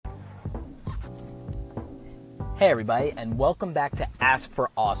Hey everybody, and welcome back to Ask for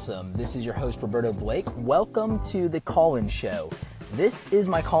Awesome. This is your host, Roberto Blake. Welcome to the call-in show. This is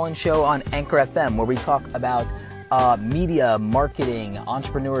my call-in show on Anchor FM, where we talk about media, marketing,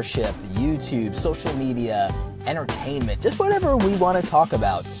 entrepreneurship, YouTube, social media, entertainment, just whatever we want to talk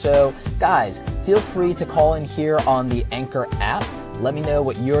about. So guys, feel free to call in here on the Anchor app. Let me know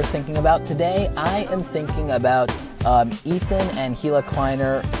what you're thinking about today. I am thinking about Ethan and Gila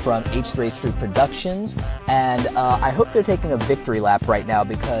Kleiner from H3H3 Productions, and I hope they're taking a victory lap right now,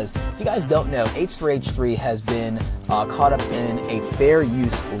 because if you guys don't know, H3H3 has been caught up in a fair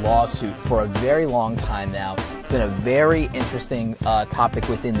use lawsuit for a very long time now. It's been a very interesting topic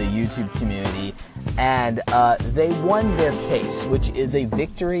within the YouTube community, and they won their case, which is a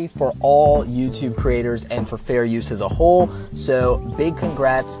victory for all YouTube creators and for fair use as a whole. So big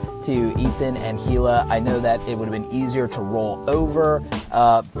congrats to Ethan and Gila. I know that it would have been easier to roll over,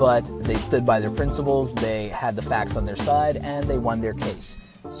 but they stood by their principles, they had the facts on their side, and they won their case.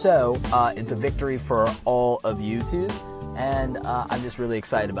 So it's a victory for all of YouTube, and I'm just really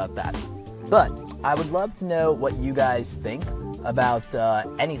excited about that. But I would love to know what you guys think about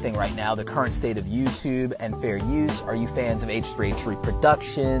anything right now, the current state of YouTube and fair use. Are you fans of H3H3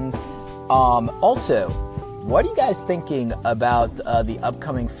 Productions? Also, what are you guys thinking about the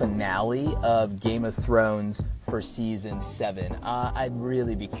upcoming finale of Game of Thrones for Season 7? I'd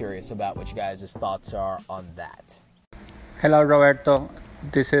really be curious about what you guys' thoughts are on that. Hello, Roberto.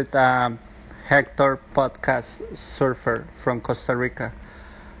 This is Hector, podcast surfer from Costa Rica.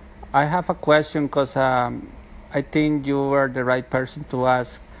 I have a question because I think you are the right person to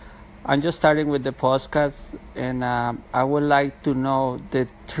ask. I'm just starting with the podcast, and I would like to know the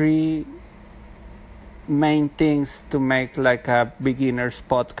 3 main things to make like a beginner's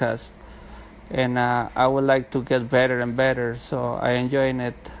podcast. And I would like to get better and better, so I enjoying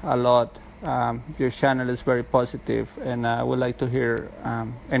it a lot. Your channel is very positive, and I would like to hear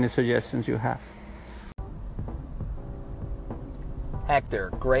any suggestions you have. Hector,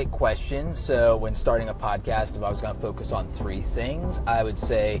 great question. So when starting a podcast, if I was going to focus on 3 things, I would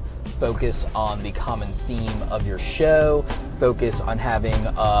say focus on the common theme of your show, focus on having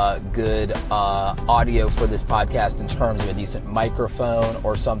good audio for this podcast in terms of a decent microphone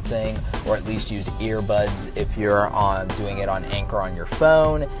or something, or at least use earbuds if you're doing it on Anchor on your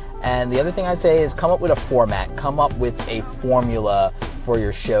phone. And the other thing I say is come up with a format, come up with a formula for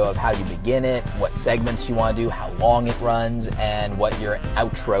your show of how you begin it, what segments you want to do, how long it runs, and what your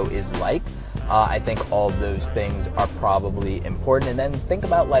outro is like. I think all of those things are probably important. And then think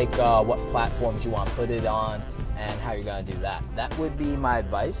about what platforms you want to put it on and how you're going to do that. That would be my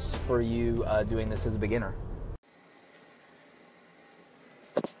advice for you doing this as a beginner.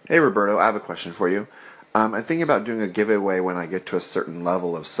 Hey Roberto, I have a question for you. I'm thinking about doing a giveaway when I get to a certain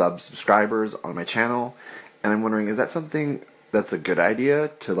level of subscribers on my channel, and I'm wondering, is that something that's a good idea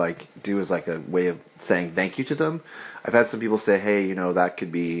to do as a way of saying thank you to them? I've had some people say, hey, that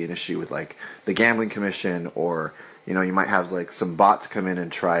could be an issue with the gambling commission, or you might have some bots come in and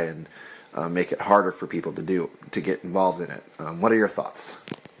try and make it harder for people to get involved in it. What are your thoughts?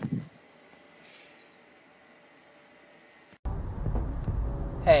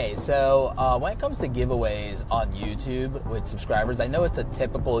 Hey, so when it comes to giveaways on YouTube with subscribers, I know it's a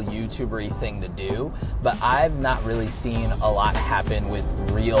typical YouTuber-y thing to do, but I've not really seen a lot happen with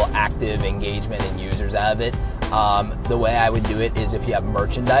real active engagement and users out of it. The way I would do it is if you have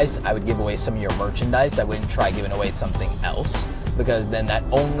merchandise, I would give away some of your merchandise. I wouldn't try giving away something else, because then that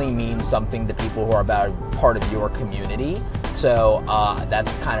only means something to people who are about part of your community. So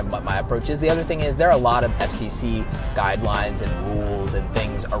that's kind of what my approach is. The other thing is there are a lot of FCC guidelines and rules and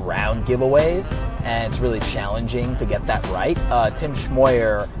things around giveaways, and it's really challenging to get that right. Tim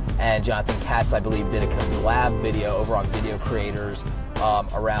Schmoyer and Jonathan Katz, I believe, did a collab video over on Video Creators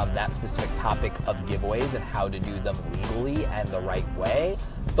around that specific topic of giveaways and how to do them legally and the right way.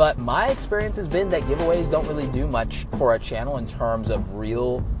 But my experience has been that giveaways don't really do much for a channel in terms of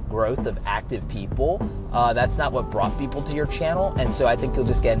real growth of active people. That's not what brought people to your channel, and so I think you'll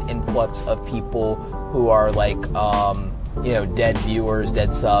just get an influx of people who are dead viewers,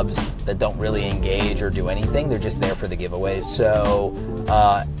 dead subs that don't really engage or do anything. They're just there for the giveaways. So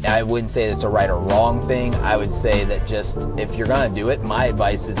I wouldn't say that it's a right or wrong thing. I would say that just if you're going to do it, my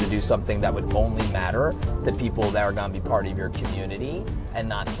advice is to do something that would only matter to people that are going to be part of your community, and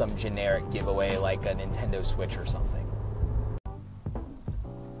not some generic giveaway like a Nintendo Switch or something.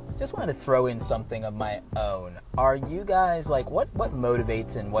 just wanted to throw in something of my own. Are you guys like, what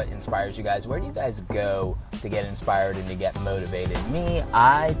motivates and what inspires you guys? Where do you guys go to get inspired and to get motivated? Me,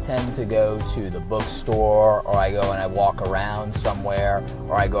 I tend to go to the bookstore, or I go and I walk around somewhere,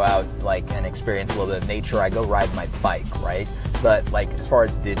 or I go out like and experience a little bit of nature. I go ride my bike, right? But like as far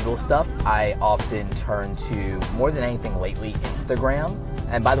as digital stuff, I often turn to, more than anything lately, Instagram.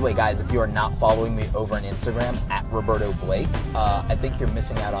 And by the way, guys, if you are not following me over on Instagram at Roberto Blake, I think you're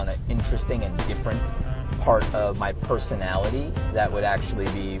missing out on an interesting and different part of my personality that would actually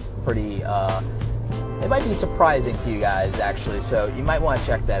be pretty, it might be surprising to you guys, actually. So you might want to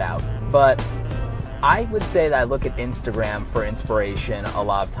check that out. But I would say that I look at Instagram for inspiration a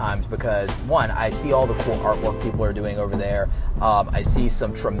lot of times because, one, I see all the cool artwork people are doing over there. I see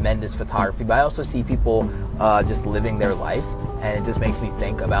some tremendous photography, but I also see people just living their life, and it just makes me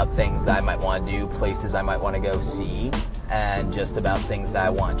think about things that I might want to do, places I might want to go see, and just about things that I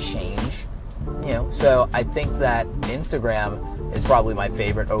want to change. So I think that Instagram is probably my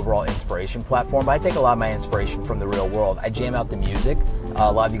favorite overall inspiration platform, but I take a lot of my inspiration from the real world. I jam out the music. A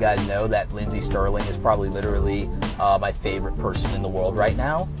lot of you guys know that Lindsey Stirling is probably literally my favorite person in the world right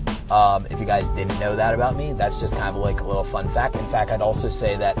now. If you guys didn't know that about me, that's just kind of like a little fun fact. In fact, I'd also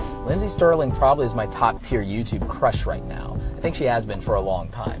say that Lindsey Stirling probably is my top tier YouTube crush right now. I think she has been for a long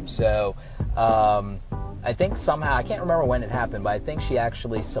time. So I think somehow, I can't remember when it happened, but I think she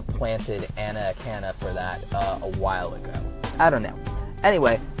actually supplanted Anna Akana for that a while ago. I don't know.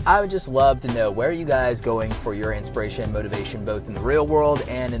 Anyway, I would just love to know, where are you guys going for your inspiration and motivation, both in the real world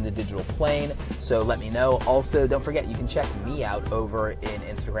and in the digital plane? So let me know. Also, don't forget, you can check me out over in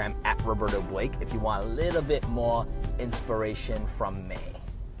Instagram at Roberto Blake if you want a little bit more inspiration from me.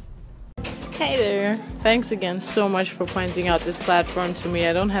 Hey there. Thanks again so much for pointing out this platform to me.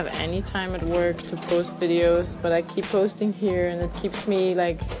 I don't have any time at work to post videos, but I keep posting here, and it keeps me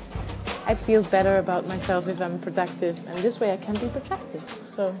I feel better about myself if I'm productive, and this way I can be productive.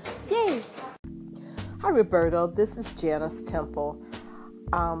 So, yay! Hi, Roberto. This is Janice Temple.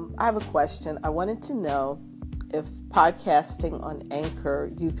 I have a question. I wanted to know if podcasting on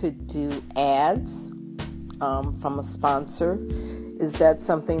Anchor, you could do ads from a sponsor. Is that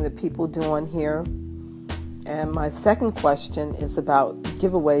something that people do on here? And my second question is about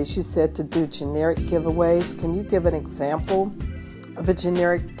giveaways. You said to do generic giveaways. Can you give an example of a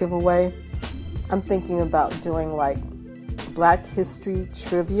generic giveaway? I'm thinking about doing like Black History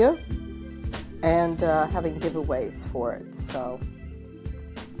trivia and having giveaways for it. So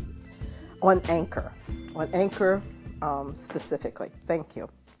on Anchor specifically. Thank you.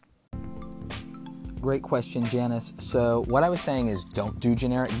 Great question, Janice. So what I was saying is, don't do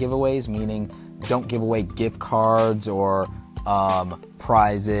generic giveaways, meaning don't give away gift cards or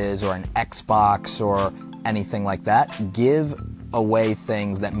prizes or an Xbox or anything like that. Give away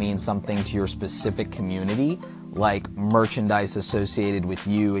things that mean something to your specific community, like merchandise associated with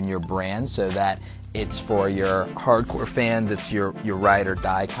you and your brand, so that it's for your hardcore fans, it's your ride or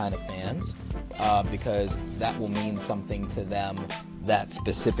die kind of fans, because that will mean something to them that's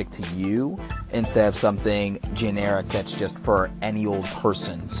specific to you, instead of something generic that's just for any old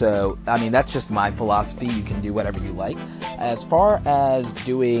person. So, I mean, that's just my philosophy. You can do whatever you like. As far as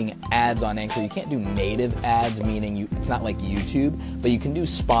doing ads on Anchor, you can't do native ads, meaning it's not like YouTube, but you can do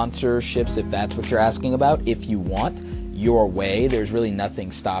sponsorships if that's what you're asking about, if you want, your way. There's really nothing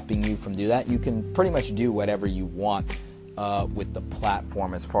stopping you from doing that. You can pretty much do whatever you want with the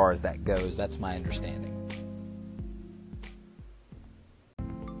platform as far as that goes. That's my understanding.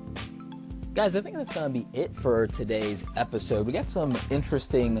 Guys, I think that's going to be it for today's episode. We got some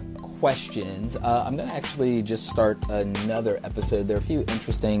interesting questions. I'm going to actually just start another episode. There are a few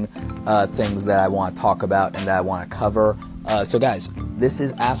interesting things that I want to talk about and that I want to cover. So guys, this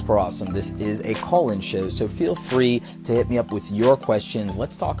is Ask for Awesome. This is a call-in show, so feel free to hit me up with your questions.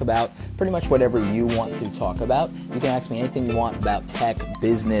 Let's talk about pretty much whatever you want to talk about. You can ask me anything you want about tech,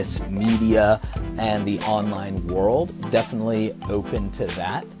 business, media, and the online world. Definitely open to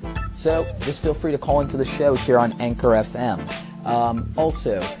that. So just feel free to call into the show here on Anchor FM.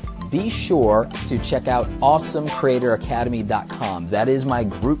 Also, be sure to check out AwesomeCreatorAcademy.com. That is my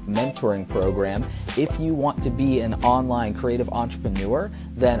group mentoring program. If you want to be an online creative entrepreneur,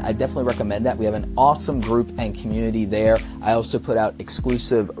 then I definitely recommend that. We have an awesome group and community there. I also put out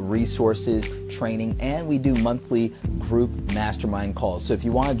exclusive resources, training, and we do monthly group mastermind calls. So if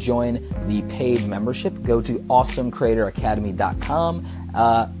you want to join the paid membership, go to AwesomeCreatorAcademy.com.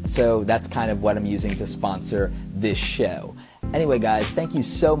 So that's kind of what I'm using to sponsor this show. Anyway, guys, thank you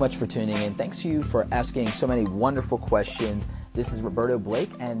so much for tuning in. Thanks to you for asking so many wonderful questions. This is Roberto Blake,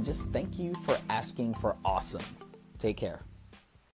 and just thank you for asking for awesome. Take care.